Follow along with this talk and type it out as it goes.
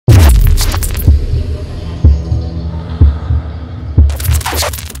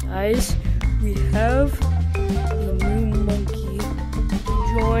Guys, we have a new monkey.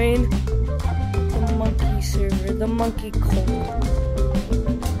 Join the monkey server, the monkey cult.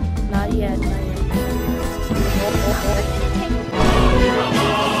 Not yet, not yet.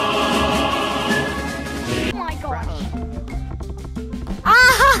 Oh my gosh.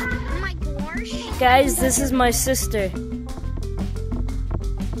 Ah! Oh my gosh. Guys, this is my sister.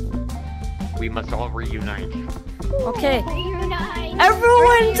 We must all reunite. Okay. Reunite.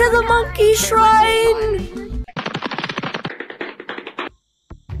 Everyone to the monkey shrine!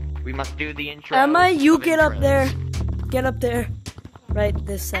 We must do the intro. Emma, you of get up intros. there. Get up there. Right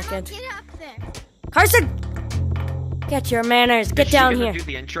this second. Get up there. Carson! Get your manners. Get Is she down gonna here. do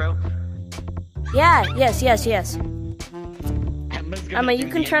the intro? Yeah, yes. Emma's gonna Emma, do you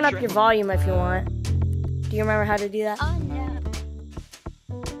can the turn up intro? your volume if you want. Do you remember how to do that? Oh no.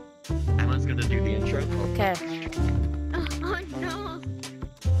 Emma's gonna do the intro. Okay. Oh no.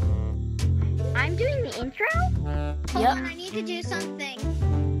 I'm doing the intro? Hold Yep. on, I need to do something.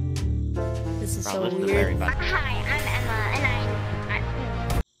 This is Bro, so this is weird. very bad. Hi, I'm Emma, and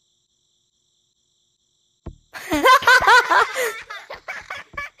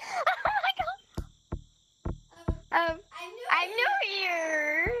I'm new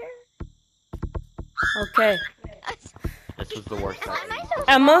here. Okay. This was the worst Why am I part. so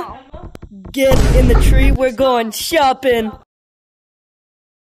Emma, get in the tree. We're going shopping.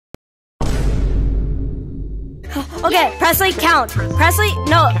 Okay, Presley, count.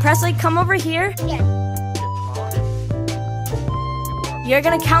 Presley, come over here. Yes. You're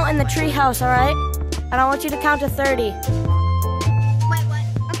gonna count in the tree house, alright? And I want you to count to 30. Wait, what?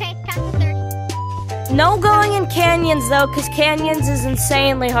 Okay, count to 30. No going in canyons, though, because canyons is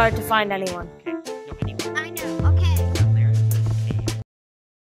insanely hard to find anyone. I know, okay.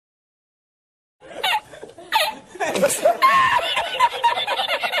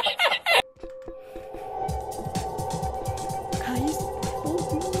 Guys,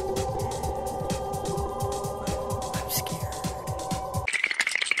 I'm scared.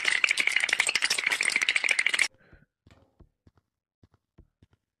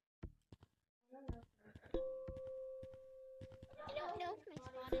 I don't know if my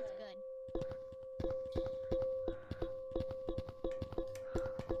spot is good.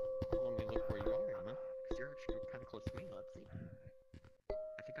 Let me look where you are, Emma. 'Cause you're actually kind of close to me. Let's see.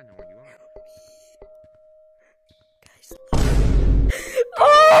 I think I know where you are. Guys,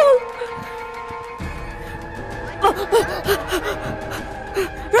 oh!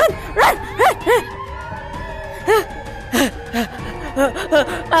 Run!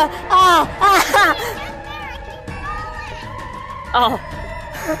 Oh.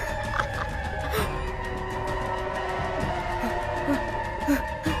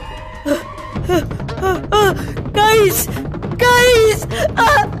 Guys!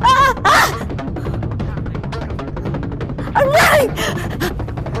 I'm running!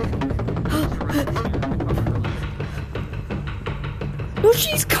 No,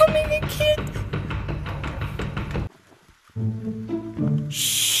 she's coming again!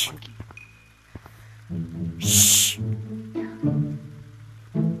 Shh! Shh!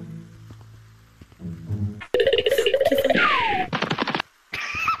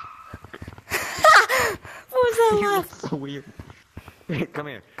 What was that You laugh? look so weird. Come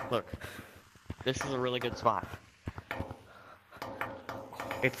here. Look. This is a really good spot.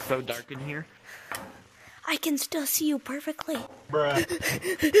 It's so dark in here. I can still see you perfectly. Bruh.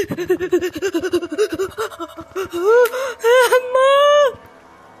 Emma!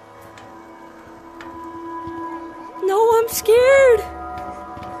 No, I'm scared.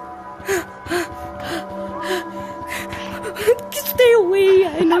 Stay away.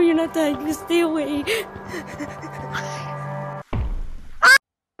 I know you're not dying. Just stay away.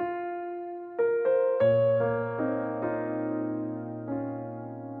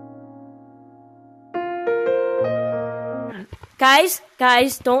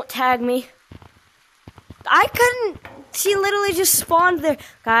 Guys, don't tag me. I couldn't. She literally just spawned there.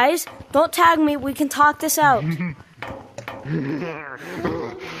 Guys, don't tag me. We can talk this out.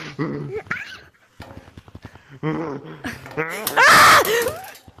 Ah!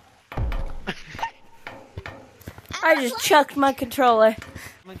 I just chucked my controller.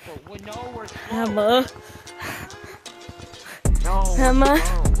 Emma. No. Emma.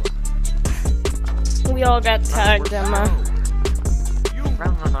 We all got tagged, Emma. You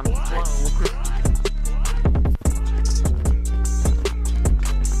run, I'm slow.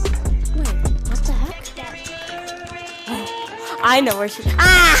 Wait, what the heck? Oh, I know where she.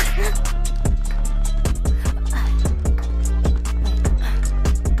 Ah!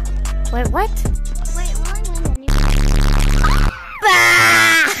 Wait, what? Wait, one.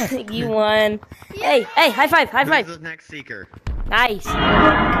 Ah! You won. Hey, high five, high five. Who's the next seeker? Nice.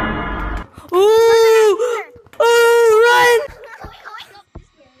 Ooh, run.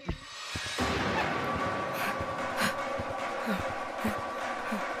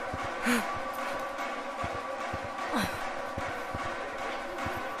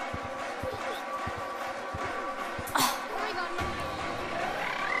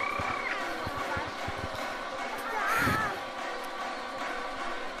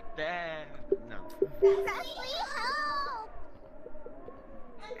 No.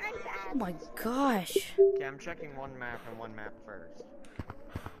 Oh my gosh. Okay, I'm checking one map and one map first.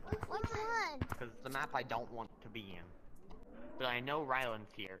 Which one? Because it's the map I don't want to be in. But I know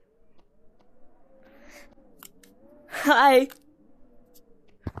Ryland's here. Hi.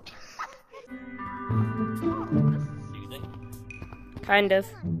 This is soothing. Kind of.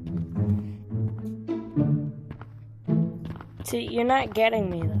 See, you're not getting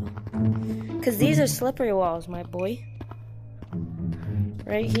me though. Because these are slippery walls, my boy.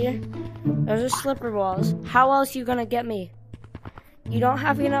 Right here. Those are slippery walls. How else you gonna get me? You don't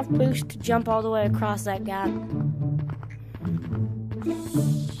have enough boost to jump all the way across that gap.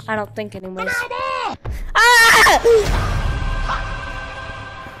 I don't think anyways. Ah!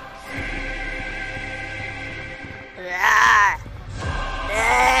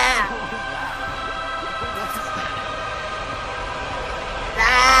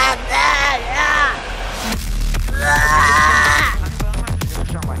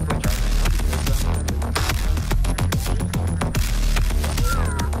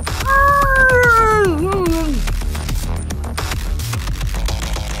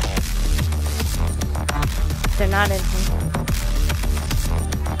 They're not in here.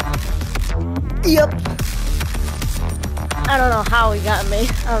 Yep. I don't know how he got me.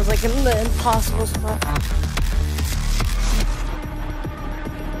 I was like in the impossible spot.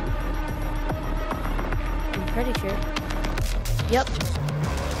 I'm pretty sure. Yep.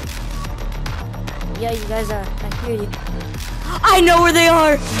 Yeah, you guys are. I hear you. I know where they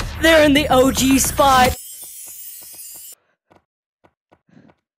are! They're in the OG spot!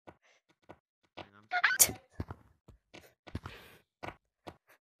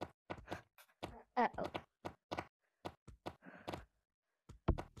 Uh-oh.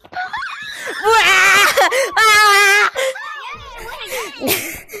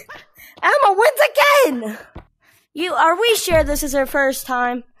 Emma wins again! Are we sure this is her first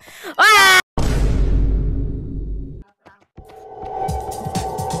time? Ah!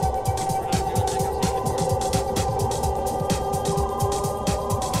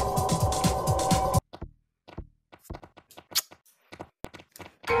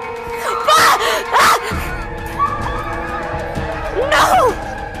 No!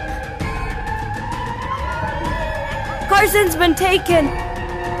 Carson's been taken.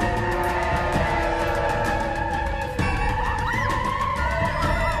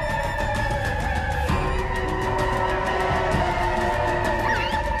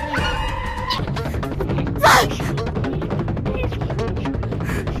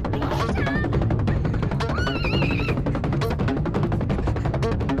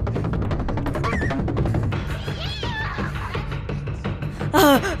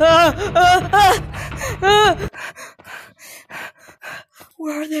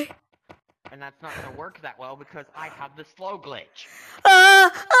 Where are they? And that's not gonna work that well because I have the slow glitch.